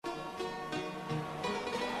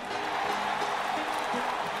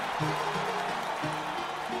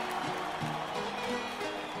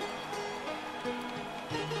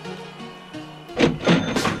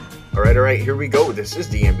All right, here we go. This is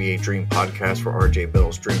the NBA Dream Podcast for RJ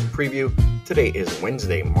Bell's Dream Preview. Today is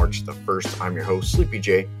Wednesday, March the 1st. I'm your host, Sleepy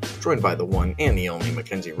J, joined by the one and the only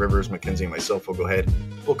Mackenzie Rivers. Mackenzie and myself will go ahead.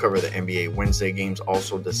 We'll cover the NBA Wednesday games,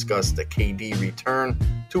 also discuss the KD return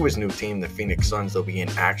to his new team, the Phoenix Suns. They'll be in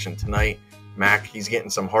action tonight. Mac, he's getting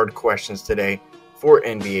some hard questions today for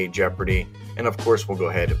NBA Jeopardy. And of course, we'll go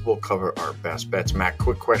ahead. We'll cover our best bets. Mac,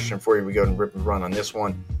 quick question for you. We go and rip and run on this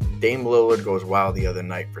one. Dame Lillard goes wild the other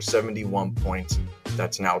night for 71 points.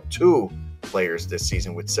 That's now two players this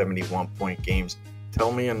season with 71-point games.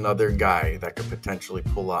 Tell me another guy that could potentially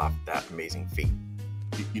pull off that amazing feat.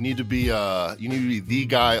 You need to be the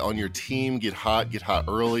guy on your team. Get hot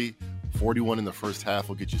early. 41 in the first half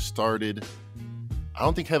will get you started. I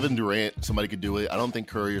don't think Kevin Durant, somebody could do it. I don't think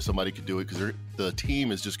Curry or somebody could do it because the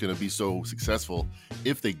team is just going to be so successful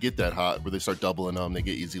if they get that hot where they start doubling them, they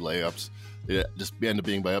get easy layups. They just end up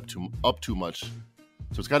being by up too much.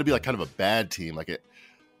 So it's got to be like kind of a bad team. Like it.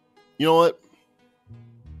 You know what?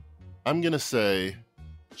 I'm going to say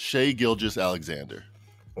Shai Gilgeous-Alexander.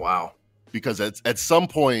 Wow. Because at some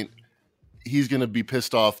point, he's going to be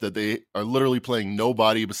pissed off that they are literally playing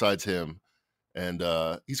nobody besides him. And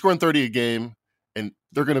he's scoring 30 a game, and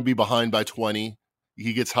they're going to be behind by 20.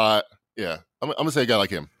 He gets hot. Yeah, I'm going to say a guy like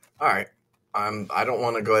him. All right. I don't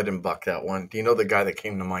want to go ahead and buck that one. Do you know the guy that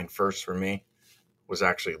came to mind first for me was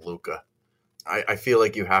actually Luka. I feel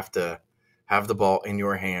like you have to have the ball in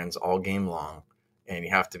your hands all game long, and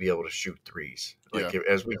you have to be able to shoot threes. Like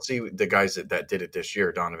as we see the guys that did it this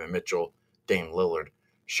year, Donovan Mitchell, Dame Lillard,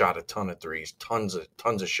 shot a ton of threes, tons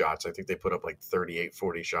of shots. I think they put up like 38,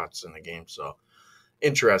 40 shots in the game. So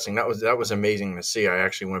interesting. That was amazing to see. I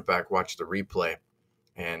actually went back, watched the replay,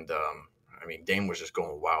 and Dame was just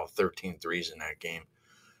going wild, 13 threes in that game.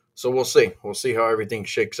 So we'll see. We'll see how everything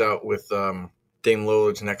shakes out with Dame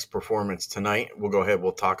Lillard's next performance tonight. We'll go ahead.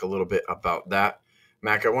 We'll talk a little bit about that.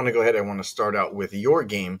 Mac, I want to start out with your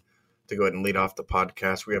game to go ahead and lead off the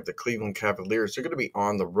podcast. We have the Cleveland Cavaliers. They're going to be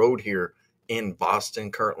on the road here in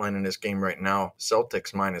Boston. Current line in this game right now,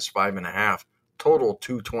 Celtics -5.5. Total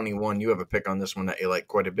 221. You have a pick on this one that you like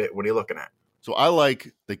quite a bit. What are you looking at? So I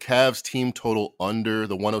like the Cavs team total under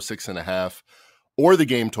the 106.5 or the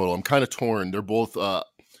game total. I'm kind of torn. They're both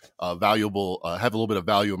valuable, have a little bit of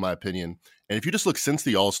value in my opinion. And if you just look since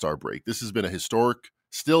the All-Star break, this has been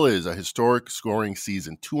still is a historic scoring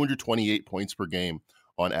season, 228 points per game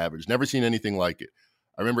on average. Never seen anything like it.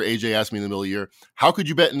 I remember AJ asked me in the middle of the year, how could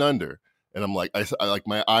you bet an under? And I'm like, I like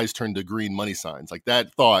my eyes turned to green money signs. Like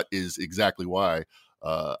that thought is exactly why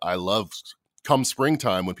I love come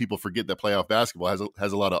springtime when people forget that playoff basketball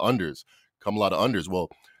has a lot of unders. Well,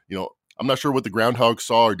 I'm not sure what the Groundhogs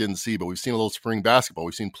saw or didn't see, but we've seen a little spring basketball.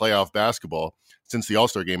 We've seen playoff basketball since the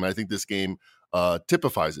All-Star game. And I think this game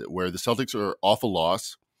typifies it, where the Celtics are off a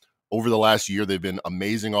loss. Over the last year, they've been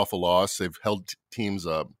amazing off a loss. They've held teams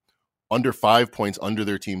under 5 points under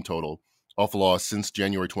their team total off a loss since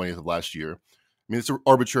January 20th of last year. I mean, it's an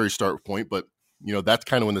arbitrary start point, but that's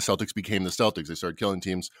kind of when the Celtics became the Celtics. They started killing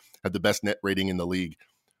teams, had the best net rating in the league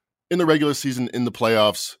in the regular season, in the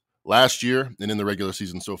playoffs last year, and in the regular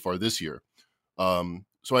season so far this year.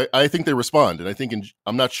 So I think they respond. And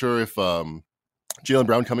I'm not sure if Jaylen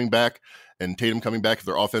Brown coming back and Tatum coming back, if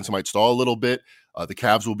their offense might stall a little bit. The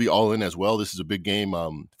Cavs will be all in as well. This is a big game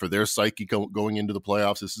for their psyche going into the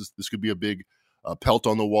playoffs. This could be a big pelt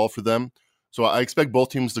on the wall for them. So I expect both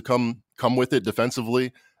teams to come with it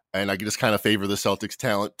defensively. And I can just kind of favor the Celtics'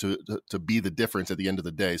 talent to be the difference at the end of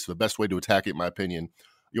the day. So the best way to attack it, in my opinion,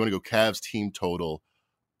 you want to go Cavs team total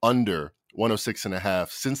under 106.5.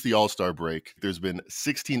 Since the All-Star break, there's been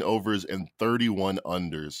 16 overs and 31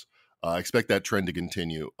 unders. I expect that trend to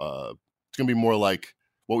continue. It's going to be more like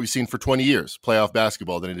what we've seen for 20 years, playoff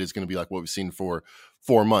basketball, than it is going to be like what we've seen for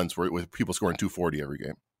 4 months, with people scoring 240 every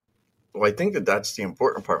game. Well, I think that's the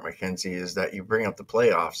important part, Mackenzie, is that you bring up the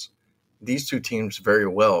playoffs. These two teams very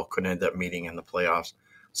well could end up meeting in the playoffs.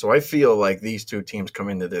 So I feel like these two teams come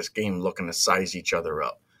into this game looking to size each other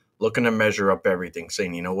up, looking to measure up everything,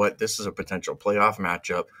 saying, you know what, this is a potential playoff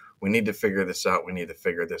matchup. We need to figure this out. We need to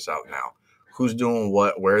figure this out now. Who's doing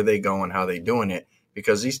what? Where are they going? How are they doing it?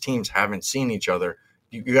 Because these teams haven't seen each other.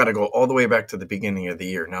 You got to go all the way back to the beginning of the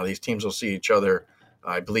year. Now, these teams will see each other,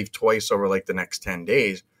 I believe, twice over like the next 10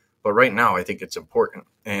 days. But right now, I think it's important.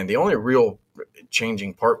 And the only real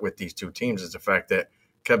changing part with these two teams is the fact that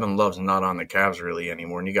Kevin Love's not on the Cavs really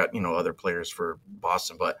anymore. And you got, other players for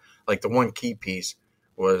Boston. But like the one key piece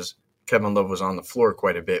was Kevin Love was on the floor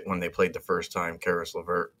quite a bit when they played the first time. Karis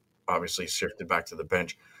LeVert obviously shifted back to the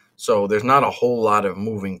bench. So there's not a whole lot of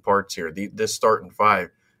moving parts here. This starting five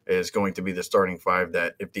is going to be the starting five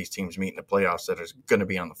that if these teams meet in the playoffs that is going to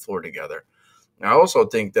be on the floor together. I also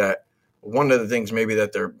think that one of the things maybe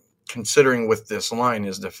that they're considering with this line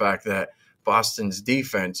is the fact that Boston's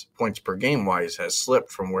defense, points per game wise, has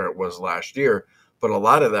slipped from where it was last year. But a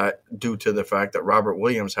lot of that due to the fact that Robert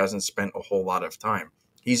Williams hasn't spent a whole lot of time.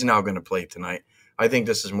 He's now going to play tonight. I think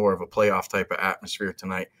this is more of a playoff type of atmosphere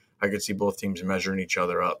tonight. I could see both teams measuring each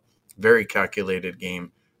other up. Very calculated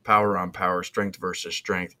game, power on power, strength versus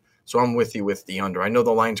strength. So I'm with you with the under. I know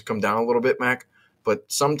the lines come down a little bit, Mac, but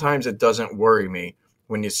sometimes it doesn't worry me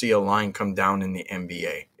when you see a line come down in the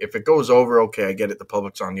NBA. If it goes over, okay, I get it, the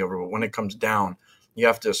public's on the over, but when it comes down, you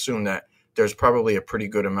have to assume that there's probably a pretty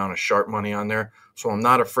good amount of sharp money on there. So I'm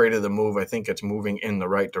not afraid of the move. I think it's moving in the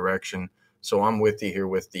right direction. So I'm with you here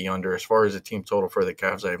with the under. As far as the team total for the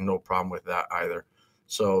Cavs, I have no problem with that either.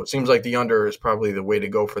 So it seems like the under is probably the way to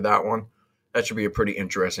go for that one. That should be a pretty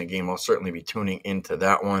interesting game. I'll certainly be tuning into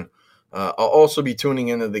that one. I'll also be tuning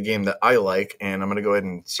into the game that I like, and I'm going to go ahead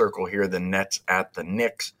and circle here the Nets at the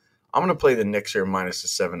Knicks. I'm going to play the Knicks here minus the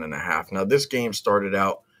 7.5. Now, this game started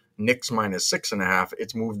out Knicks minus 6.5.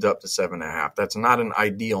 It's moved up to 7.5. That's not an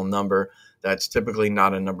ideal number. That's typically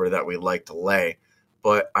not a number that we like to lay.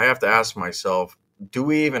 But I have to ask myself, do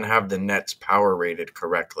we even have the Nets power rated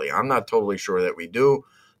correctly? I'm not totally sure that we do,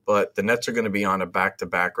 but the Nets are going to be on a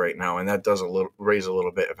back-to-back right now, and that does raise a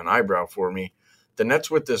little bit of an eyebrow for me. The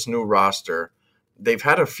Nets with this new roster, they've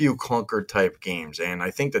had a few clunker-type games, and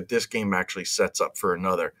I think that this game actually sets up for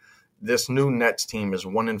another. This new Nets team is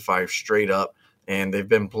 1-5 straight up, and they've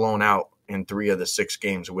been blown out in 3 of the 6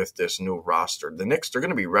 games with this new roster. The Knicks, they're going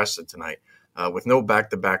to be rested tonight with no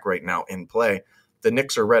back-to-back right now in play. The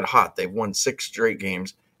Knicks are red hot. They've won 6 straight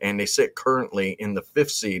games, and they sit currently in the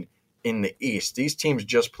 5th seed in the East. These teams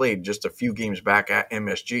just played just a few games back at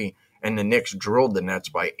MSG, and the Knicks drilled the Nets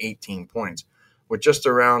by 18 points. With just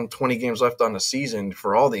around 20 games left on the season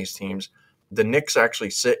for all these teams, the Knicks actually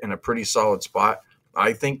sit in a pretty solid spot,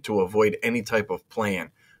 I think, to avoid any type of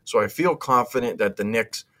play-in. So I feel confident that the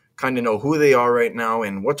Knicks kind of know who they are right now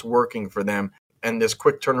and what's working for them. And this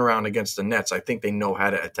quick turnaround against the Nets, I think they know how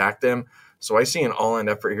to attack them. So I see an all-in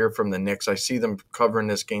effort here from the Knicks. I see them covering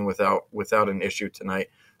this game without an issue tonight.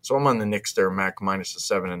 So I'm on the Knicks there, Mac, minus the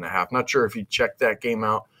 7.5. Not sure if you checked that game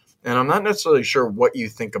out. And I'm not necessarily sure what you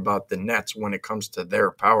think about the Nets when it comes to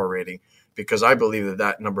their power rating, because I believe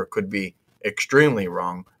that number could be extremely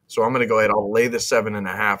wrong. So I'm going to go ahead. I'll lay the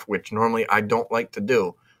 7.5, which normally I don't like to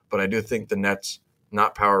do, but I do think the Nets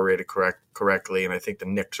not power rated correctly, and I think the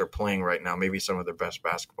Knicks are playing right now maybe some of their best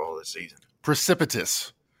basketball this season.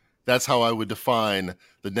 Precipitous. That's how I would define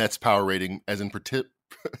the Nets power rating, as in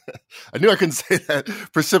I knew I couldn't say that.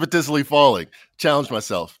 Precipitously falling. Challenged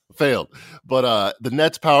myself. Failed. But the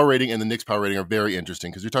Nets power rating and the Knicks power rating are very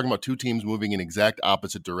interesting because you're talking about 2 teams moving in exact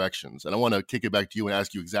opposite directions. And I want to kick it back to you and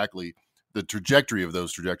ask you exactly the trajectory of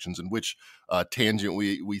those trajections and which tangent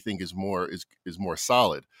we think is more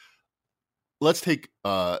solid. Let's take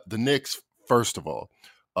the Knicks first of all.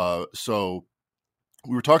 So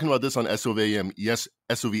we were talking about this on SOVAM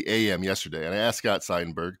yesterday, and I asked Scott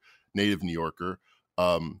Seidenberg, native New Yorker,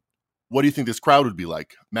 what do you think this crowd would be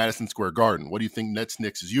like? Madison Square Garden. What do you think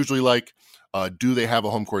Nets-Knicks is usually like? Do they have a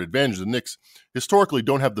home court advantage? The Knicks historically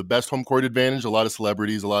don't have the best home court advantage. A lot of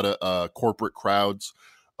celebrities, a lot of corporate crowds.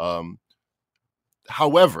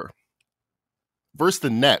 However, versus the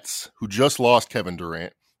Nets, who just lost Kevin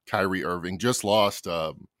Durant, Kyrie Irving, just lost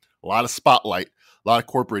a lot of spotlight, a lot of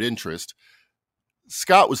corporate interest.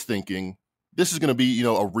 Scott was thinking this is going to be,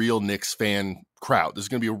 a real Knicks fan crowd. This is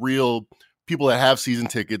going to be a real people that have season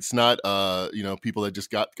tickets, not people that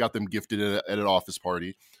just got them gifted at an office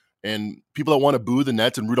party, and people that want to boo the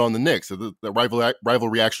Nets and root on the Knicks. So the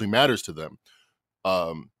rivalry actually matters to them.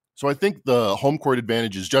 So I think the home court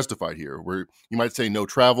advantage is justified here. Where you might say no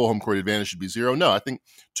travel, home court advantage should be 0. No, I think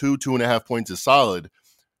 2.5 points is solid.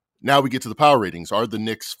 Now we get to the power ratings. Are the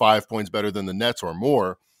Knicks 5 points better than the Nets or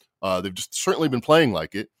more? They've just certainly been playing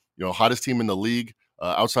like it. Hottest team in the league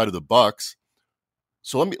outside of the Bucks.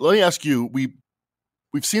 So let me ask you.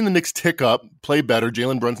 We've seen the Knicks tick up, play better.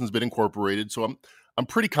 Jalen Brunson's been incorporated, so I'm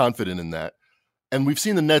pretty confident in that. And we've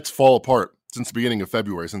seen the Nets fall apart since the beginning of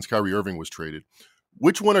February, since Kyrie Irving was traded.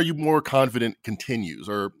 Which one are you more confident continues?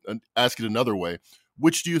 Or ask it another way,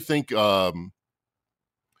 which do you think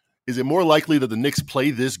is it more likely that the Knicks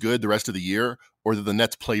play this good the rest of the year, or that the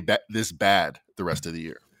Nets play this bad the rest of the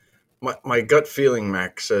year? My gut feeling,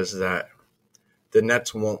 Max, says that the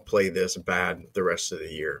Nets won't play this bad the rest of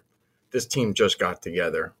the year. This team just got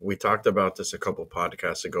together. We talked about this a couple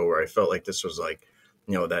podcasts ago where I felt like this was like,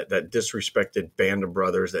 that disrespected band of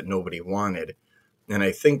brothers that nobody wanted. And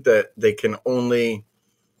I think that they can only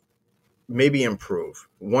maybe improve.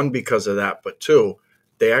 One, because of that, but two,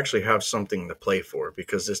 they actually have something to play for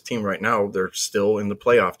because this team right now, they're still in the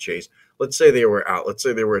playoff chase. Let's say they were out. Let's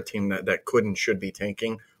say they were a team that could and should be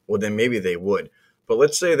tanking. Well, then maybe they would. But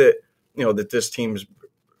let's say that, that this team's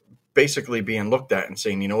basically being looked at and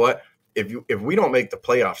saying, you know what, if we don't make the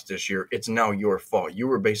playoffs this year, it's now your fault. You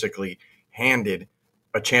were basically handed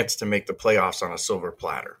a chance to make the playoffs on a silver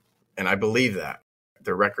platter. And I believe that.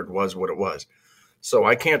 Their record was what it was. So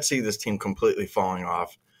I can't see this team completely falling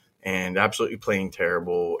off and absolutely playing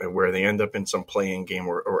terrible and where they end up in some play-in game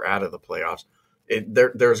or out of the playoffs.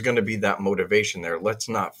 There's going to be that motivation there. Let's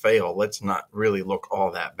not fail. Let's not really look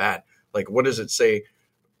all that bad. Like, what does it say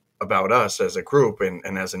about us as a group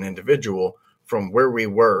and as an individual from where we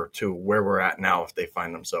were to where we're at now if they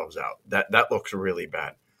find themselves out? That looks really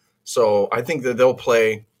bad. So I think that they'll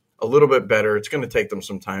play a little bit better. It's going to take them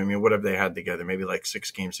some time. I mean, what have they had together? Maybe like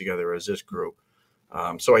 6 games together as this group.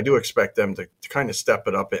 So I do expect them to kind of step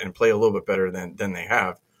it up and play a little bit better than they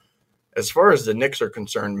have. As far as the Knicks are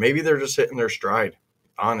concerned, maybe they're just hitting their stride,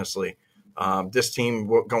 honestly. This team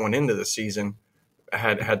going into the season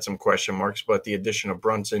had some question marks, but the addition of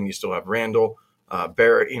Brunson, you still have Randall.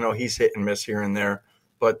 Barrett, he's hit and miss here and there.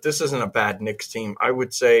 But this isn't a bad Knicks team. I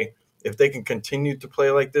would say if they can continue to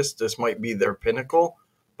play like this might be their pinnacle,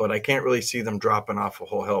 but I can't really see them dropping off a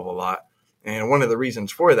whole hell of a lot. And one of the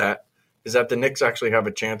reasons for that is that the Knicks actually have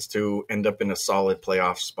a chance to end up in a solid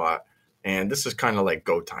playoff spot. And this is kind of like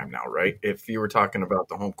go time now, right? If you were talking about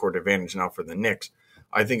the home court advantage now for the Knicks,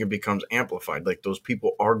 I think it becomes amplified. Like those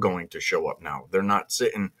people are going to show up now. They're not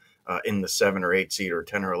sitting in the 7 or 8 seed or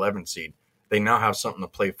 10 or 11 seed. They now have something to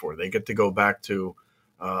play for. They get to go back to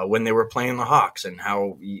when they were playing the Hawks and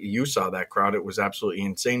how you saw that crowd. It was absolutely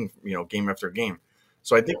insane, game after game.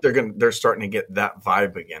 So I think they're starting to get that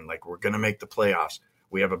vibe again. Like we're going to make the playoffs.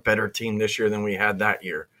 We have a better team this year than we had that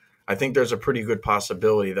year. I think there's a pretty good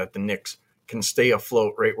possibility that the Knicks can stay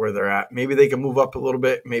afloat right where they're at. Maybe they can move up a little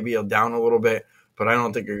bit, maybe down a little bit, but I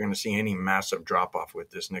don't think you're going to see any massive drop-off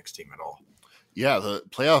with this Knicks team at all. Yeah, the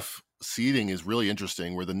playoff seeding is really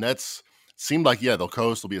interesting where the Nets seem like, they'll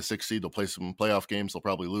coast. They'll be a 6 seed. They'll play some playoff games. They'll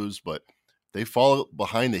probably lose, but they fall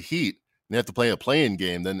behind the Heat and they have to play a play-in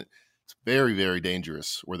game. Then it's very, very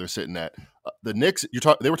dangerous where they're sitting at. The Knicks,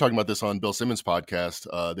 they were talking about this on Bill Simmons'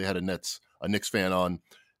 podcast. They had a Knicks fan on.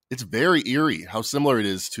 It's very eerie how similar it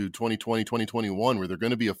is to 2020, 2021, where they're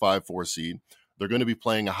going to be a 5-4 seed. They're going to be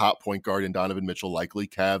playing a hot point guard in Donovan Mitchell, likely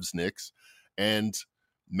Cavs, Knicks, and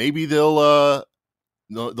maybe they'll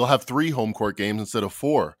have 3 home court games instead of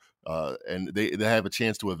 4, and they have a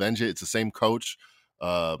chance to avenge it. It's the same coach,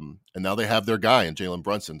 and now they have their guy in Jalen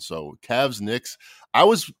Brunson. So Cavs, Knicks. I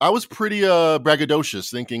was pretty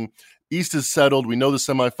braggadocious, thinking East is settled. We know the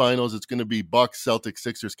semifinals. It's going to be Bucks, Celtics,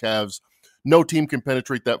 Sixers, Cavs. No team can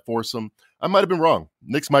penetrate that foursome. I might have been wrong.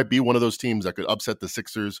 Knicks might be one of those teams that could upset the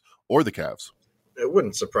Sixers or the Cavs. It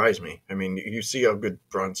wouldn't surprise me. I mean, you see how good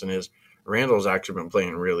Brunson is. Randall's actually been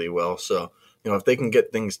playing really well. So, if they can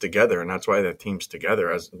get things together, and that's why that team's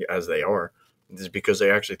together as they are, is because they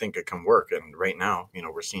actually think it can work. And right now,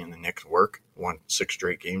 we're seeing the Knicks work, won 6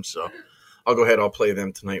 straight games. So I'll go ahead. I'll play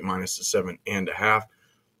them tonight minus the 7.5.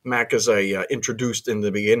 Mac, as I introduced in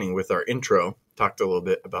the beginning with our intro, talked a little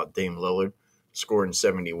bit about Dame Lillard scoring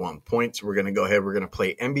 71 points. We're going to go ahead. We're going to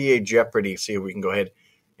play NBA Jeopardy, see if we can go ahead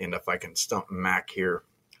and if I can stump Mac here.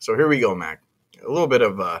 So here we go, Mac. A little bit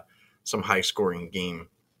of some high-scoring game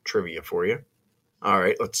trivia for you. All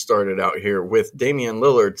right, let's start it out here with Damian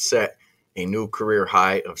Lillard set a new career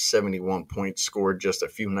high of 71 points scored just a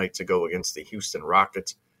few nights ago against the Houston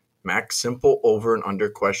Rockets. Mac, simple over and under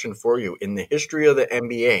question for you. In the history of the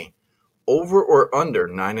NBA, over or under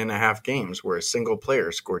 9.5 games where a single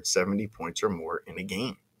player scored 70 points or more in a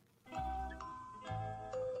game? I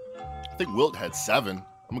think Wilt had 7. I'm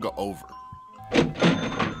going to go over.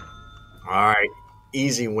 All right.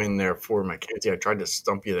 Easy win there for Mackenzie. I tried to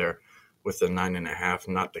stump you there with the 9.5.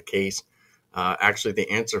 Not the case. Actually,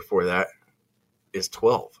 the answer for that is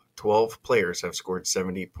 12. 12 players have scored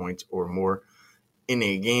 70 points or more in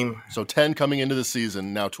a game. So 10 coming into the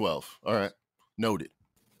season, now 12. All right. Noted.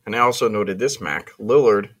 And I also noted this, Mac.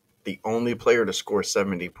 Lillard, the only player to score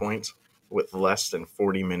 70 points with less than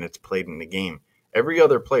 40 minutes played in the game. Every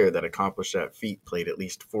other player that accomplished that feat played at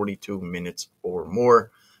least 42 minutes or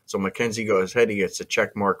more. So Mackenzie goes ahead. He gets a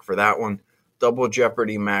check mark for that one. Double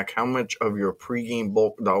Jeopardy, Mac. How much of your pregame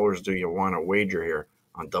bulk dollars do you want to wager here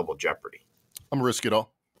on Double Jeopardy? I'm going to risk it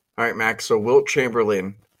all. All right, Mac. So Wilt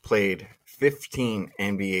Chamberlain played 15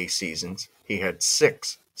 NBA seasons. He had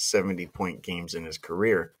 6 70-point games in his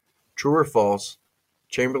career. True or false,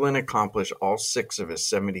 Chamberlain accomplished all 6 of his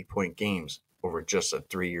 70-point games over just a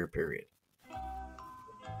 3-year period.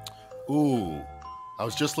 Ooh, I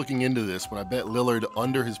was just looking into this when I bet Lillard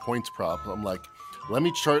under his points prop. I'm like, let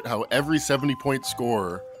me chart how every 70-point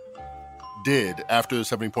scorer did after the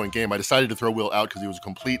 70-point game. I decided to throw Will out because he was a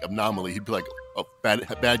complete anomaly. He'd be like, a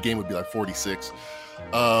bad game would be like 46.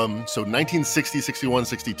 So 1960, 61,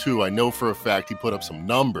 62, I know for a fact he put up some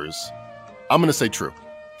numbers. I'm going to say true.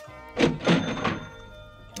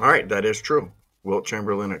 All right, that is true. Wilt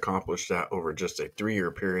Chamberlain accomplished that over just a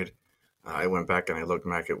 3-year period. I went back and I looked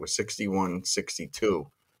back. It was 61, 62,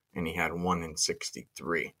 and he had 1 in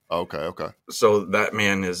 63. Okay. So that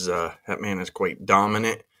man is quite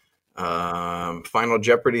dominant. Final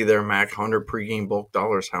Jeopardy there, Mac. 100 pregame bulk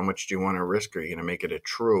dollars. How much do you want to risk? Or are you going to make it a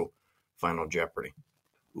true Final Jeopardy?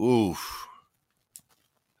 Oof.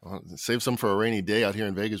 Well, save some for a rainy day out here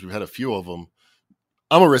in Vegas. We've had a few of them.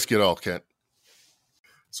 I'm going to risk it all, Kent.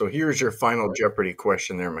 So here's your Final Jeopardy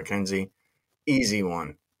question there, Mackenzie. Easy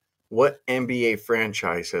one. What NBA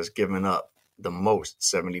franchise has given up the most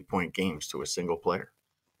 70-point games to a single player?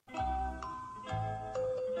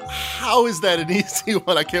 How is that an easy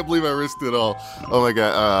one? I can't believe I risked it all. Oh, my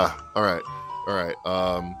God. All right.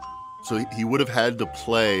 So he would have had to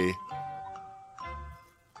play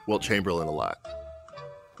Wilt Chamberlain a lot.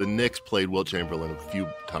 The Knicks played Wilt Chamberlain a few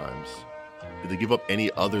times. Did they give up any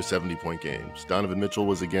other 70-point games? Donovan Mitchell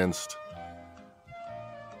was against...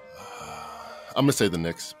 I'm going to say the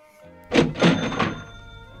Knicks.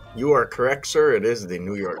 You are correct, sir. It is the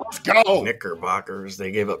New York Knickerbockers.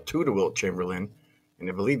 They gave up 2 to Wilt Chamberlain, and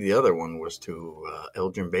I believe the other one was to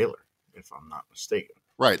Elgin Baylor, if I'm not mistaken.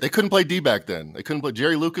 Right. They couldn't play D back then. They couldn't play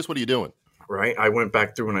Jerry Lucas. What are you doing? Right. I went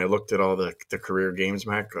back through and I looked at all the career games,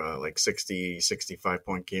 Mac, like 60,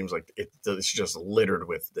 65-point games. Like it's just littered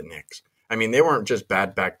with the Knicks. I mean, they weren't just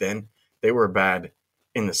bad back then. They were bad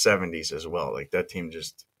in the 70s as well. Like that team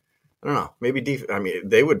just, I don't know, maybe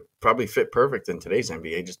they would probably fit perfect in today's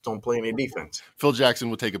NBA. Just don't play any defense. Phil Jackson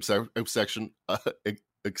would take exception,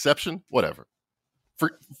 whatever.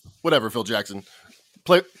 Whatever, Phil Jackson.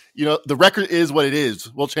 Play. The record is what it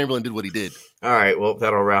is. Wilt Chamberlain did what he did. All right, well,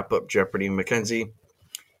 that'll wrap up Jeopardy. Mackenzie,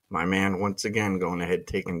 my man, once again going ahead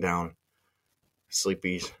taking down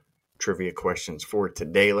Sleepy's trivia questions for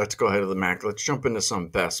today. Let's go ahead to the Mac. Let's jump into some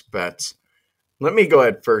best bets. Let me go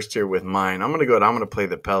ahead first here with mine. I'm going to play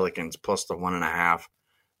the Pelicans plus the 1.5.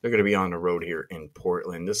 They're going to be on the road here in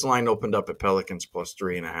Portland. This line opened up at Pelicans plus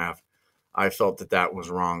 3.5. I felt that was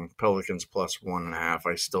wrong. Pelicans plus 1.5.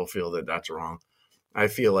 I still feel that that's wrong. I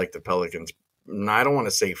feel like the Pelicans, I don't want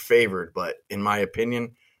to say favored, but in my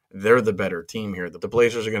opinion, they're the better team here. The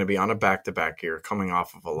Blazers are going to be on a back-to-back here, coming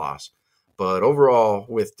off of a loss. But overall,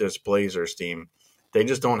 with this Blazers team, they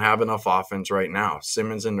just don't have enough offense right now.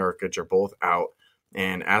 Simmons and Nurkic are both out,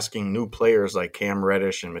 and asking new players like Cam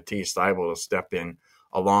Reddish and Matisse Thybulle to step in,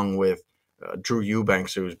 along with Drew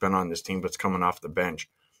Eubanks, who's been on this team but's coming off the bench,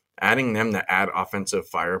 adding them to add offensive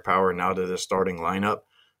firepower now to the starting lineup,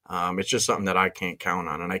 it's just something that I can't count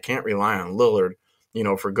on. And I can't rely on Lillard,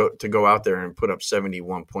 to go out there and put up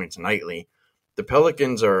 71 points nightly. The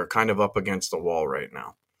Pelicans are kind of up against the wall right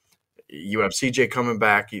now. You have CJ coming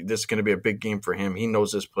back. This is going to be a big game for him. He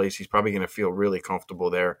knows this place. He's probably going to feel really comfortable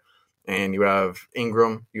there. And you have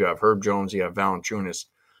Ingram, you have Herb Jones, you have Valanciunas.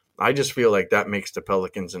 I just feel like that makes the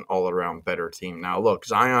Pelicans an all-around better team. Now, look,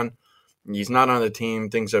 Zion, he's not on the team.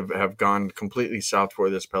 Things have gone completely south for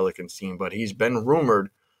this Pelicans team, but he's been rumored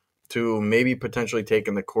to maybe potentially take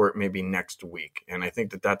in the court maybe next week. And I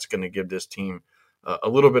think that's going to give this team a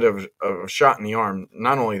little bit of a shot in the arm,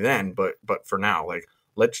 not only then, but for now. Like,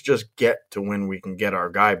 let's just get to when we can get our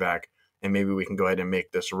guy back, and maybe we can go ahead and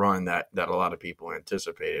make this run that a lot of people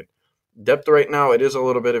anticipated. Depth right now, it is a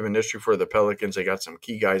little bit of an issue for the Pelicans. They got some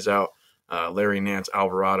key guys out, Larry Nance,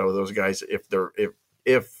 Alvarado. Those guys, if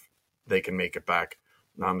they can make it back,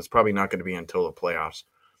 it's probably not going to be until the playoffs.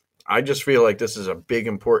 I just feel like this is a big,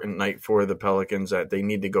 important night for the Pelicans, that they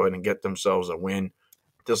need to go ahead and get themselves a win.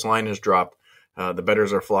 This line is dropped. The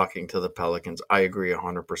bettors are flocking to the Pelicans. I agree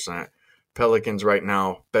 100%. Pelicans right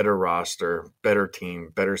now, better roster, better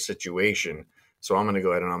team, better situation. So I'm going to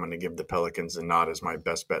go ahead and I'm going to give the Pelicans a nod as my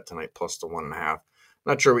best bet tonight, plus the 1.5.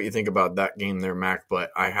 Not sure what you think about that game there, Mac,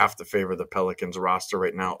 but I have to favor the Pelicans roster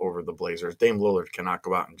right now over the Blazers. Dame Lillard cannot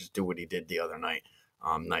go out and just do what he did the other night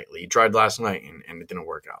nightly. He tried last night, and it didn't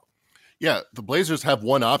work out. Yeah, the Blazers have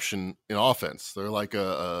one option in offense. They're like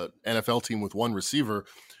a NFL team with one receiver.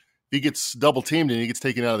 If he gets double teamed and he gets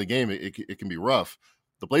taken out of the game, it can be rough.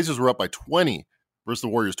 The Blazers were up by 20 versus the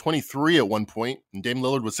Warriors, 23 at one point, and Dame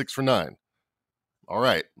Lillard was 6 for 9. All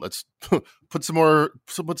right, let's put some more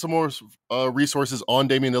resources on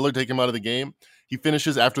Damian Lillard, take him out of the game. He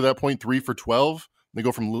finishes after that point 3 for 12. They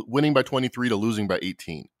go from winning by 23 to losing by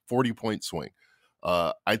 18, 40-point swing.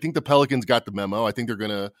 I think the Pelicans got the memo. I think they're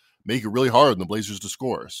going to make it really hard on the Blazers to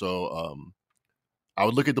score. So I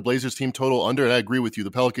would look at the Blazers team total under, and I agree with you.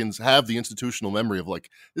 The Pelicans have the institutional memory of like,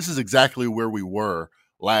 this is exactly where we were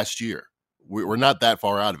last year. We're not that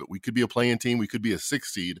far out of it. We could be a play-in team. We could be a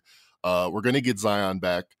 6 seed. We're going to get Zion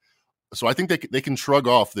back. So I think they can shrug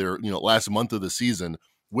off their last month of the season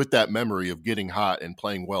with that memory of getting hot and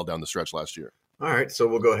playing well down the stretch last year. All right, so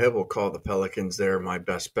we'll go ahead. We'll call the Pelicans there. My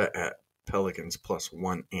best bet at Pelicans plus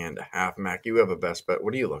 1.5. Mac, you have a best bet.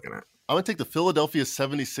 What are you looking at? I'm going to take the Philadelphia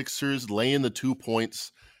 76ers, laying the 2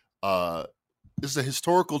 points. This is a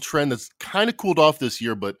historical trend that's kind of cooled off this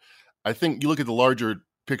year, but I think you look at the larger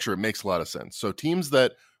picture, it makes a lot of sense. So teams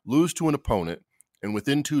that lose to an opponent and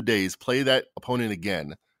within 2 days play that opponent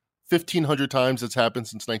again, 1,500 times that's happened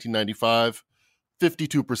since 1995,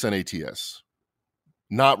 52% ATS.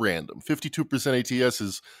 Not random. 52% ATS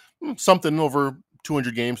is something over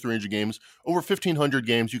 200 games, 300 games. Over 1,500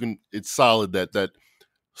 games, it's solid that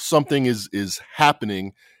something is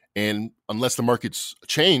happening, and unless the market's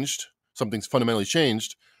changed, something's fundamentally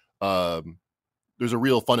changed, there's a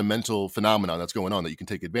real fundamental phenomenon that's going on that you can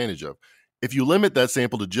take advantage of. If you limit that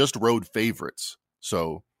sample to just road favorites,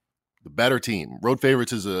 so the better team, road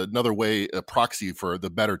favorites is another way, a proxy for the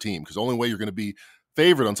better team, because the only way you're going to be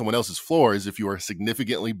favored on someone else's floor is if you are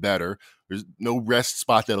significantly better. There's no rest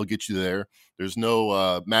spot that'll get you there. There's no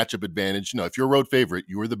matchup advantage. If you're a road favorite,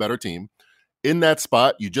 you are the better team. In that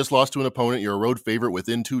spot, you just lost to an opponent, you're a road favorite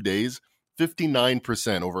within 2 days,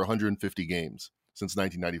 59% over 150 games since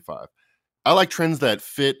 1995. I like trends that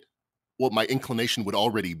fit what my inclination would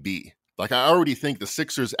already be. Like, I already think the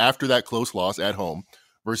Sixers, after that close loss at home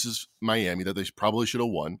versus Miami that they probably should have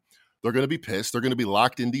won, they're going to be pissed. They're going to be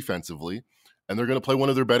locked in defensively, and they're going to play one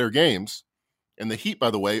of their better games. And the Heat,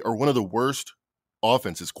 by the way, are one of the worst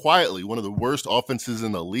offenses, quietly one of the worst offenses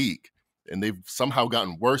in the league. And they've somehow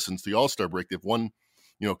gotten worse since the All-Star break. They've won,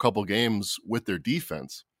 a couple games with their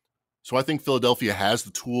defense. So I think Philadelphia has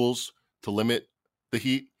the tools to limit the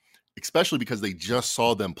Heat, especially because they just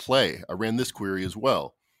saw them play. I ran this query as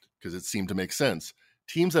well because it seemed to make sense.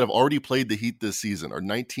 Teams that have already played the Heat this season are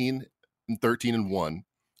 19 and 13 and 1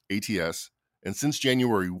 ATS. And since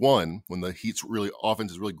January 1, when the Heat's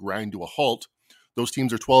offense is really grinding to a halt, those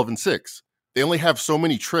teams are 12 and 6. They only have so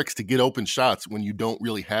many tricks to get open shots when you don't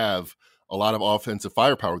really have a lot of offensive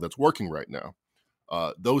firepower that's working right now.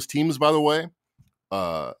 Those teams, by the way,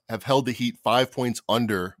 have held the Heat 5 points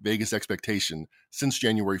under Vegas expectation since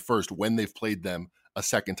January 1st when they've played them a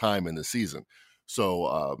second time in the season.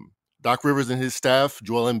 So Doc Rivers and his staff,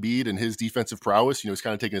 Joel Embiid and his defensive prowess, he's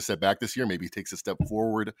kind of taking a step back this year. Maybe he takes a step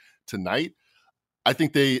forward tonight. I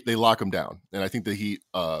think they lock them down, and I think the Heat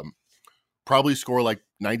probably score like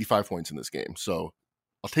 95 points in this game. So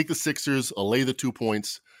I'll take the Sixers, I'll lay the 2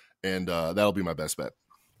 points, and that'll be my best bet.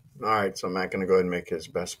 All right, so Matt going to go ahead and make his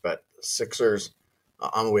best bet. Sixers,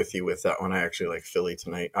 I'm with you with that one. I actually like Philly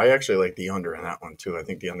tonight. I actually like the under in that one, too. I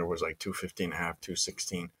think the under was like 215.5,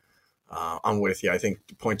 216. I'm with you. I think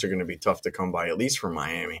the points are going to be tough to come by, at least for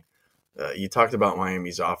Miami. You talked about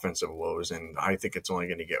Miami's offensive woes, and I think it's only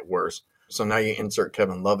going to get worse. So now you insert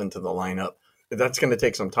Kevin Love into the lineup. That's going to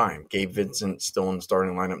take some time. Gabe Vincent still in the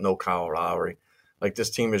starting lineup. No Kyle Lowry. Like, this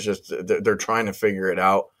team is just – they're trying to figure it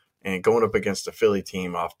out. And going up against a Philly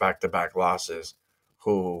team off back-to-back losses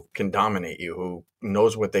who can dominate you, who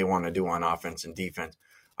knows what they want to do on offense and defense,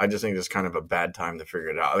 I just think it's kind of a bad time to figure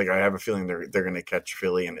it out. Like, I have a feeling they're going to catch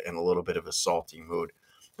Philly in a little bit of a salty mood.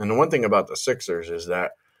 And the one thing about the Sixers is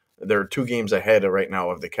that they're 2 games ahead right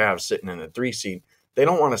now of the Cavs sitting in the 3 seed. They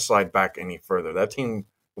don't want to slide back any further. That team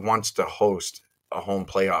wants to host a home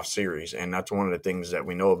playoff series, and that's one of the things that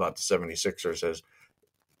we know about the 76ers is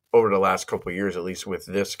over the last couple of years, at least with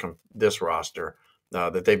this roster,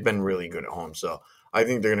 that they've been really good at home. So I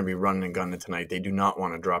think they're going to be running and gunning tonight. They do not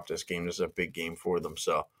want to drop this game. This is a big game for them.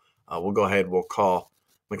 So we'll go ahead. We'll call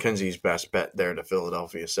Mackenzie's best bet there, the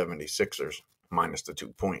Philadelphia 76ers, minus the 2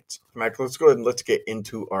 points. Mac, let's go ahead and let's get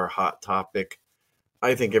into our hot topic.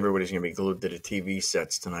 I think everybody's going to be glued to the TV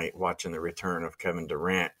sets tonight watching the return of Kevin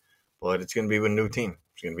Durant. But it's going to be with a new team.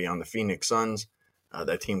 It's going to be on the Phoenix Suns.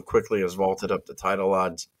 That team quickly has vaulted up the title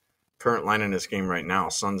odds. Current line in this game right now,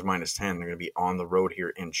 Suns minus 10. They're going to be on the road here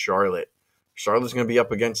in Charlotte. Charlotte's going to be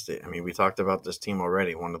up against it. I mean, we talked about this team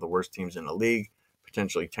already. One of the worst teams in the league,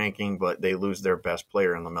 potentially tanking, but they lose their best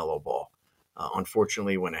player in LaMelo Ball.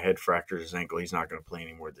 Unfortunately, when a head fractures his ankle, he's not going to play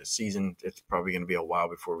anymore this season. It's probably going to be a while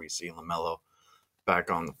before we see LaMelo back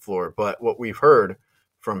on the floor. But what we've heard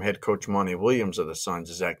from head coach Monty Williams of the Suns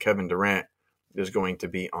is that Kevin Durant is going to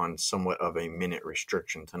be on somewhat of a minute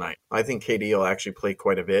restriction tonight. I think KD will actually play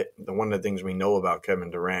quite a bit. One of the things we know about Kevin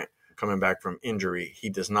Durant coming back from injury, he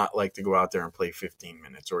does not like to go out there and play 15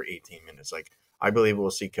 minutes or 18 minutes. Like, I believe we'll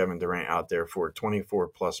see Kevin Durant out there for 24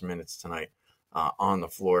 plus minutes tonight on the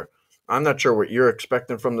floor. I'm not sure what you're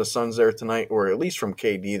expecting from the Suns there tonight, or at least from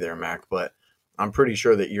KD there, Mac, but I'm pretty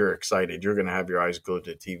sure that you're excited. You're going to have your eyes glued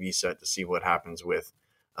to the TV set to see what happens with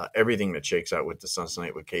everything that shakes out with the Suns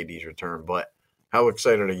tonight with KD's return. But how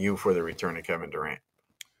excited are you for the return of Kevin Durant?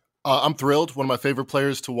 I'm thrilled. One of my favorite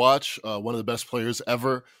players to watch, one of the best players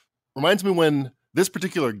ever. Reminds me when this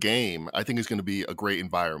particular game, I think, is going to be a great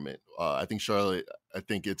environment. I think Charlotte, I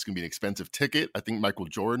think it's going to be an expensive ticket. I think Michael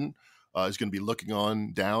Jordan is going to be looking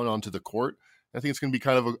on down onto the court. I think it's going to be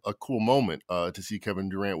kind of a cool moment to see Kevin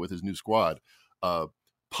Durant with his new squad.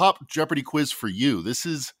 Pop Jeopardy quiz for you. This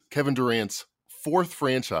is Kevin Durant's fourth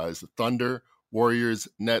franchise, the Thunder, Warriors,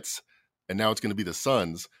 Nets, and now it's going to be the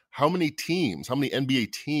Suns. How many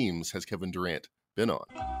NBA teams has Kevin Durant been on?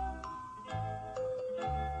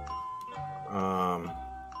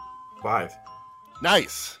 5.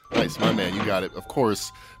 Nice, my man. You got it. Of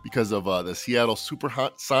course, because of the Seattle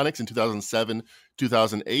Supersonics in 2007,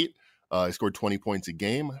 2008. He scored 20 points a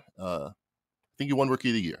game. I think he won Rookie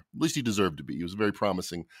of the Year. At least he deserved to be. He was very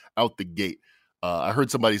promising out the gate. I heard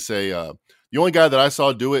somebody say the only guy that I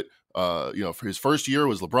saw do it, for his first year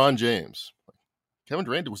was LeBron James. Kevin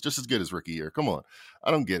Durant was just as good as Rookie Year. Come on.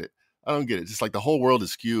 I don't get it. Just like the whole world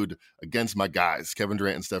is skewed against my guys, Kevin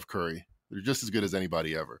Durant and Steph Curry. They're just as good as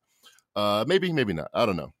anybody ever. Maybe not. I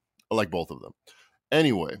don't know. I like both of them.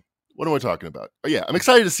 Anyway, what am I talking about? Oh, yeah, I'm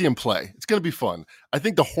excited to see him play. It's going to be fun. I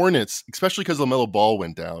think the Hornets, especially because LaMelo Ball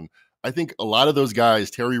went down, I think a lot of those guys,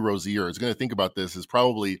 Terry Rozier, is going to think about this as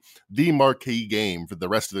probably the marquee game for the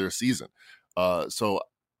rest of their season. So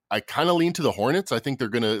I kind of lean to the Hornets. I think they're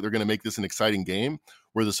gonna make this an exciting game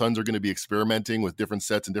where the Suns are going to be experimenting with different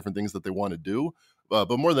sets and different things that they want to do. But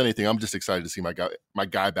more than anything, I'm just excited to see my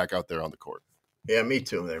guy back out there on the court. Yeah, me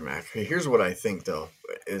too there, Mac. Here's what I think, though,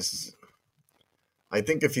 is I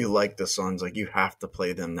think if you like the Suns, like, you have to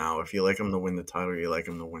play them now. If you like them to win the title, you like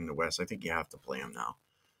them to win the West, I think you have to play them now.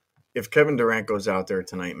 If Kevin Durant goes out there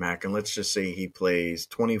tonight, Mac, and let's just say he plays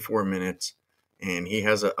 24 minutes and he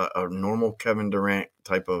has a normal Kevin Durant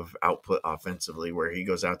type of output offensively where he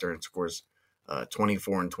goes out there and scores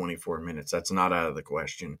 24 and 24 minutes, that's not out of the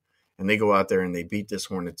question. And they go out there and they beat this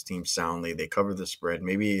Hornets team soundly. They cover the spread.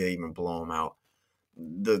 Maybe they even blow them out.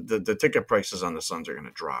 The ticket prices on the Suns are going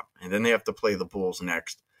to drop. And then they have to play the Bulls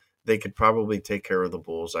next. They could probably take care of the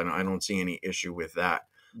Bulls. I don't see any issue with that.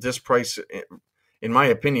 This price, in my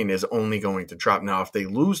opinion, is only going to drop. Now, if they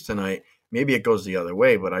lose tonight, maybe it goes the other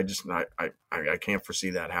way, but I can't foresee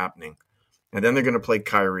that happening. And then they're going to play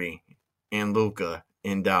Kyrie and Luka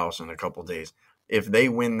in Dallas in a couple days. If they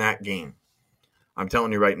win that game, I'm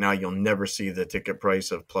telling you right now, you'll never see the ticket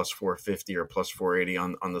price of plus 450 or plus 480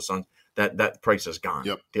 on the Suns. That price is gone.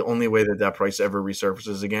 Yep. The only way that price ever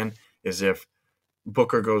resurfaces again is if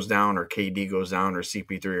Booker goes down or KD goes down or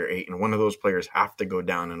CP3 or 8, and one of those players have to go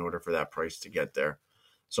down in order for that price to get there.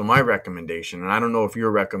 So my recommendation, and I don't know if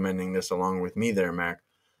you're recommending this along with me there, Mac,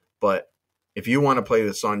 but if you want to play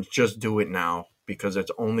the Suns, just do it now because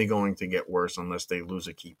it's only going to get worse unless they lose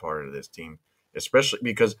a key part of this team, especially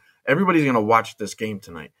because everybody's going to watch this game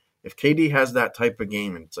tonight. If KD has that type of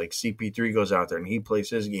game and it's like CP3 goes out there and he plays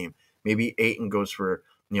his game, maybe Ayton goes for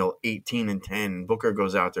 18 and 10, Booker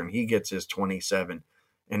goes out there and he gets his 27,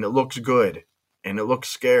 and it looks good and it looks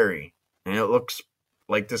scary and it looks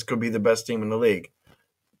like this could be the best team in the league.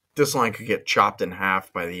 This line could get chopped in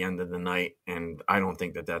half by the end of the night, and I don't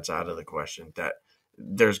think that that's out of the question, that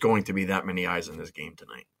there's going to be that many eyes in this game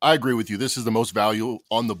tonight. I agree with you. This is the most value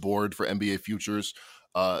on the board for NBA futures.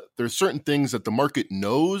 There's certain things that the market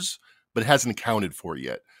knows, but hasn't accounted for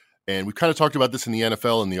yet. And we've kind of talked about this in the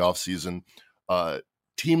NFL in the offseason.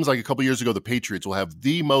 Teams like a couple years ago, the Patriots will have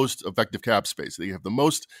the most effective cap space. They have the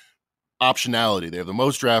most optionality. They have the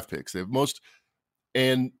most draft picks. They have most,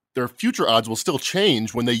 and their future odds will still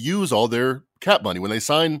change when they use all their cap money. When they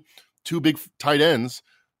sign two big tight ends,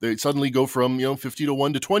 they suddenly go from 50 to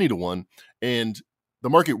 1 to 20 to 1. And the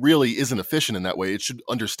market really isn't efficient in that way. It should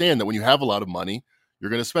understand that when you have a lot of money,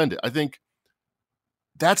 you're going to spend it. I think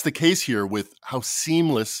that's the case here with how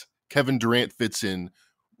seamless Kevin Durant fits in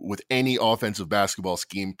with any offensive basketball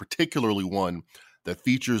scheme, particularly one that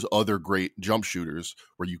features other great jump shooters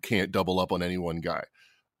where you can't double up on any one guy.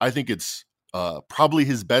 I think it's probably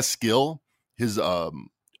his best skill, his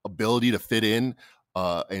ability to fit in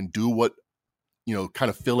and do what kind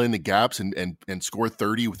of fill in the gaps and score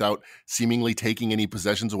 30 without seemingly taking any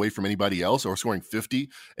possessions away from anybody else, or scoring 50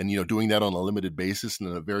 and, doing that on a limited basis and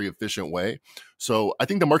in a very efficient way. So I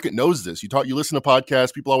think the market knows this. You listen to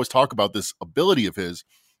podcasts, people always talk about this ability of his,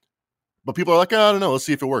 but people are like, I don't know, let's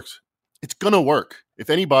see if it works. It's going to work. If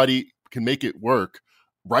anybody can make it work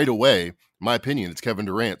right away, in my opinion, it's Kevin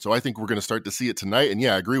Durant. So I think we're going to start to see it tonight. And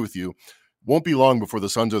yeah, I agree with you. Won't be long before the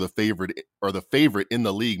Suns are the favorite in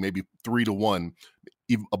the league, maybe 3-1,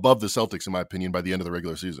 even above the Celtics, in my opinion, by the end of the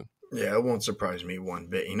regular season. Yeah, it won't surprise me one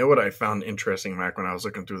bit. You know what I found interesting, Mac, when I was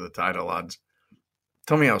looking through the title odds?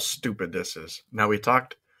 Tell me how stupid this is. Now, we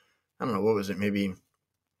talked, I don't know, what was it, maybe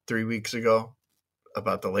 3 weeks ago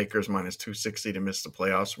about the Lakers minus 260 to miss the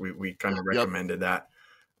playoffs. We kind of recommended that.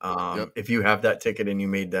 If you have that ticket and you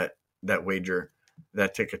made that wager,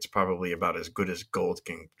 that ticket's probably about as good as gold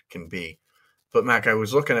can be. But, Mac, I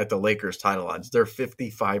was looking at the Lakers title odds. They're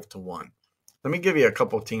 55-1. Let me give you a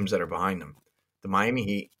couple of teams that are behind them. The Miami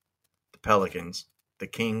Heat, the Pelicans, the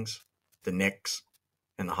Kings, the Knicks,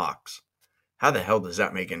 and the Hawks. How the hell does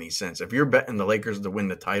that make any sense? If you're betting the Lakers to win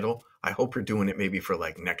the title, I hope you're doing it maybe for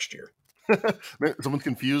like next year. Someone's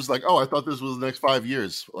confused, like, I thought this was the next 5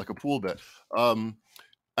 years, like a pool bet.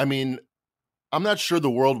 I mean, I'm not sure the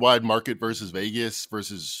worldwide market versus Vegas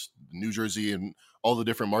versus New Jersey and all the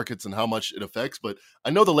different markets and how much it affects, but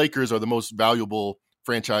I know the Lakers are the most valuable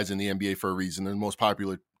franchise in the NBA for a reason. They're the most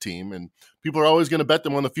popular team, and people are always going to bet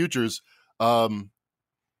them on the futures.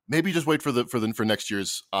 Maybe just wait for next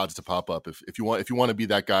year's odds to pop up. If you want to be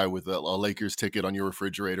that guy with a Lakers ticket on your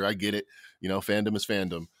refrigerator, I get it. Fandom is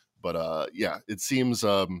fandom, but yeah, it seems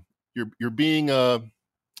you're being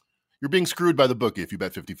screwed by the bookie if you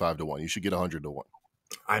bet 55-1. You should get 100-1.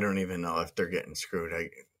 I don't even know if they're getting screwed.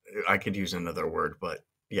 I could use another word, but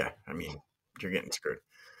yeah, I mean, you're getting screwed.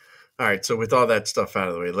 All right, so with all that stuff out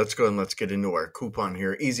of the way, let's go and let's get into our coupon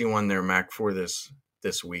here. Easy one there, Mac, for this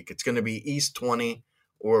week. It's going to be East 20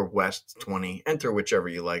 or West 20. Enter whichever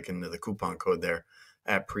you like into the coupon code there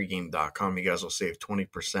at pregame.com. You guys will save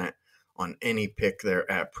 20% on any pick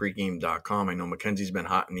there at pregame.com. I know Mackenzie's been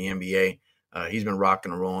hot in the NBA. He's been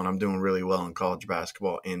rocking and rolling. I'm doing really well in college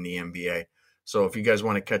basketball and the NBA. So if you guys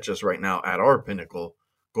want to catch us right now at our pinnacle,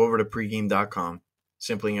 go over to pregame.com.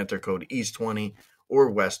 Simply enter code East20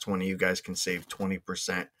 or West20. You guys can save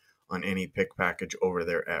 20% on any pick package over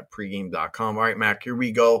there at pregame.com. All right, Mac, here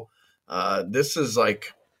we go. This is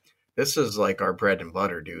like our bread and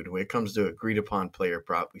butter, dude. When it comes to agreed upon player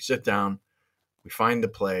prop, we sit down, we find the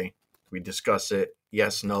play, we discuss it.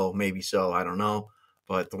 Yes, no, maybe so, I don't know.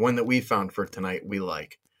 But the one that we found for tonight, we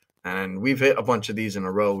like. And we've hit a bunch of these in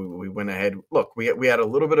a row. We went ahead. Look, we had a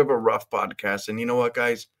little bit of a rough podcast. And you know what,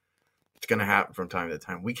 guys? It's going to happen from time to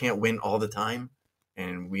time. We can't win all the time.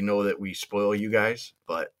 And we know that we spoil you guys.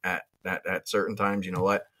 But at certain times, you know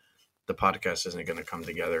what? The podcast isn't going to come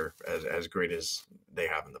together as great as they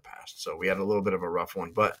have in the past. So we had a little bit of a rough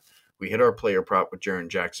one. But we hit our player prop with Jaren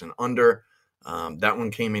Jackson under. That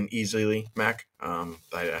one came in easily, Mac. I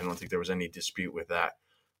don't think there was any dispute with that.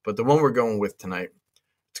 But the one we're going with tonight,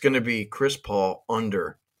 it's going to be Chris Paul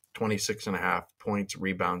under 26.5 points,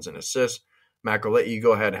 rebounds, and assists. Mac, I'll let you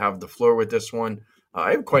go ahead and have the floor with this one.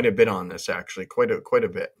 I have quite a bit on this, actually, quite a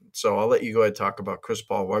bit. So I'll let you go ahead and talk about Chris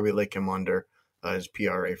Paul, why we like him under his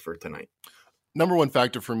PRA for tonight. Number one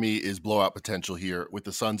factor for me is blowout potential here. With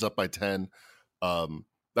the Suns up by 10,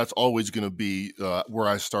 that's always going to be where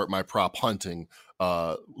I start my prop hunting,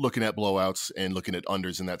 looking at blowouts and looking at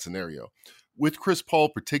unders in that scenario. With Chris Paul,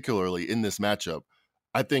 particularly in this matchup,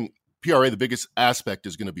 I think PRA, the biggest aspect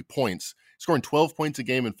is going to be points. Scoring 12 points a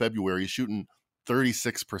game in February, he's shooting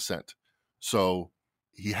 36%. So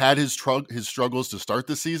he had his struggles to start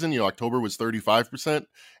the season. October was 35%. And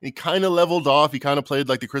he kind of leveled off. He kind of played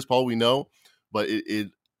like the Chris Paul we know, but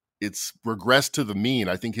it's regressed to the mean.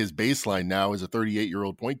 I think his baseline now as a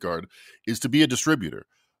 38-year-old point guard is to be a distributor.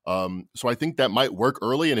 So I think that might work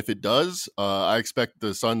early, and if it does, I expect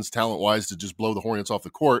the Suns talent-wise to just blow the Hornets off the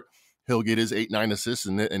court. He'll get his 8-9 assists,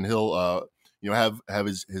 and he'll have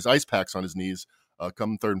his ice packs on his knees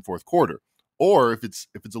come third and fourth quarter. Or if it's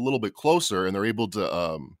a little bit closer and they're able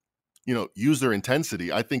to use their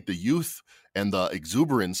intensity, I think the youth and the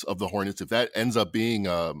exuberance of the Hornets, if that ends up being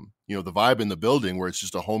the vibe in the building where it's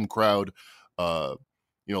just a home crowd,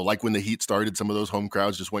 like when the Heat started, some of those home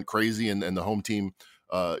crowds just went crazy, and the home team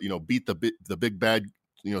beat the big bad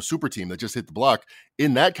super team that just hit the block.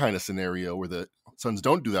 In that kind of scenario where the Suns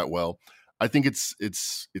don't do that well, I think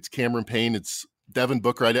it's Cameron Payne, it's Devin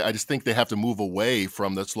Booker. I just think they have to move away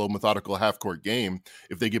from the slow, methodical half-court game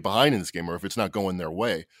if they get behind in this game, or if it's not going their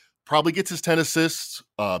way. Probably gets his 10 assists.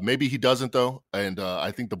 Maybe he doesn't, though. And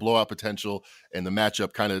I think the blowout potential and the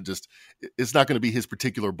matchup kind of just, it's not going to be his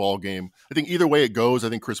particular ball game. I think either way it goes, I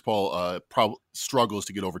think Chris Paul probably struggles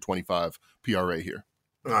to get over 25 PRA here.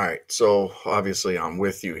 All right. So obviously I'm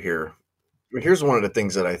with you here. Here's one of the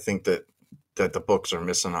things that I think that the books are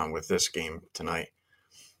missing on with this game tonight.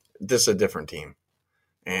 This is a different team.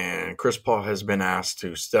 And Chris Paul has been asked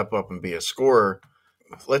to step up and be a scorer.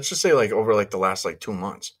 Let's just say over the last 2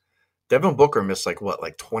 months. Devin Booker missed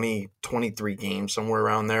 20, 23 games, somewhere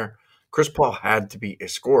around there. Chris Paul had to be a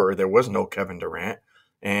scorer. There was no Kevin Durant.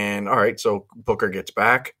 And all right, so Booker gets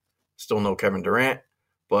back. Still no Kevin Durant.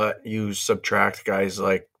 But you subtract guys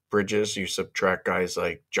like Bridges, you subtract guys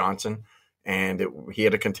like Johnson, and he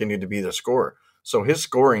had to continue to be the scorer. So his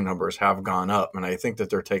scoring numbers have gone up, and I think that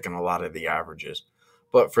they're taking a lot of the averages.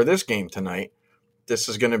 But for this game tonight, this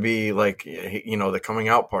is going to be the coming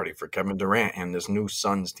out party for Kevin Durant and this new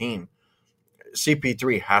Suns team.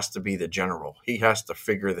 CP3 has to be the general. He has to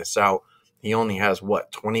figure this out. He only has,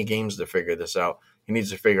 20 games to figure this out. He needs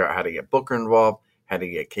to figure out how to get Booker involved, how to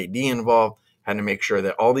get KD involved, how to make sure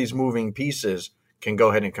that all these moving pieces can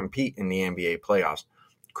go ahead and compete in the NBA playoffs.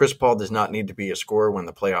 Chris Paul does not need to be a scorer when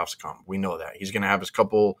the playoffs come. We know that. He's going to have his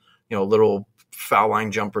couple, little foul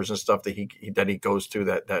line jumpers and stuff that he goes to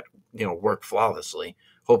that work flawlessly.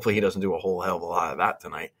 Hopefully he doesn't do a whole hell of a lot of that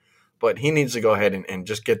tonight. But he needs to go ahead and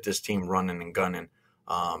just get this team running and gunning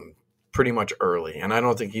pretty much early. And I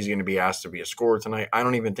don't think he's going to be asked to be a scorer tonight. I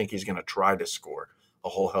don't even think he's going to try to score a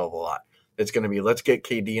whole hell of a lot. It's going to be, let's get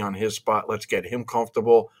KD on his spot. Let's get him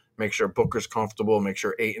comfortable. Make sure Booker's comfortable. Make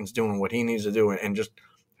sure Ayton's doing what he needs to do and just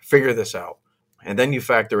figure this out. And then you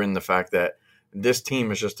factor in the fact that this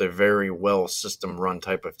team is just a very well system run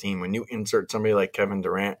type of team. When you insert somebody like Kevin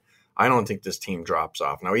Durant, I don't think this team drops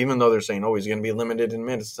off. Now, even though they're saying, he's going to be limited in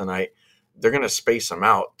minutes tonight, they're going to space him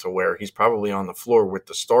out to where he's probably on the floor with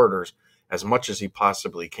the starters as much as he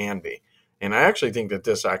possibly can be. And I actually think that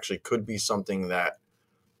this actually could be something that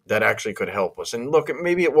actually could help us. And look,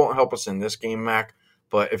 maybe it won't help us in this game, Mac,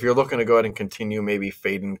 but if you're looking to go ahead and continue maybe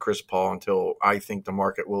fading Chris Paul until I think the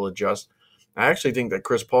market will adjust, I actually think that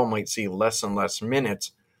Chris Paul might see less and less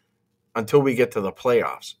minutes until we get to the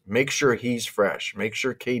playoffs. Make sure he's fresh. Make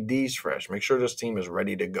sure KD's fresh. Make sure this team is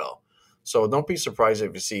ready to go. So don't be surprised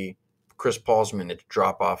if you see Chris Paul's minutes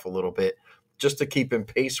drop off a little bit just to keep in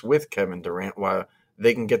pace with Kevin Durant while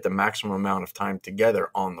they can get the maximum amount of time together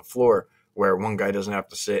on the floor where one guy doesn't have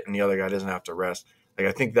to sit and the other guy doesn't have to rest.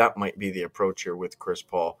 I think that might be the approach here with Chris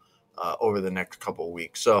Paul over the next couple of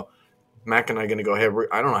weeks. So Mac and I are going to go ahead.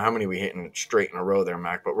 I don't know how many we hit straight in a row there,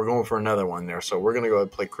 Mac, but we're going for another one there. So we're going to go ahead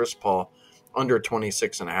and play Chris Paul under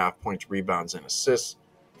 26.5 points, rebounds, and assists.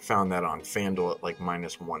 Found that on FanDuel at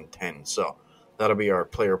minus 110. So that'll be our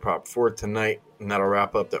player prop for tonight, and that'll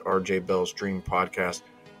wrap up the RJ Bell's Dream podcast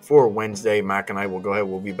for Wednesday. Mac and I will go ahead.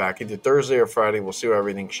 We'll be back either Thursday or Friday. We'll see how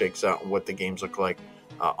everything shakes out and what the games look like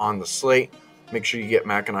on the slate. Make sure you get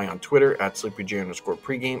Mac and I on Twitter at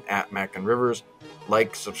SleepyJ_pregame, at Mac and Rivers.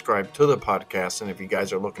 Like, subscribe to the podcast, and if you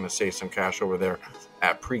guys are looking to save some cash over there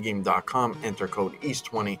at pregame.com, enter code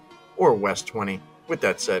EAST20 or WEST20. With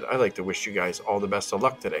that said, I'd like to wish you guys all the best of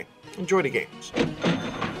luck today. Enjoy the games.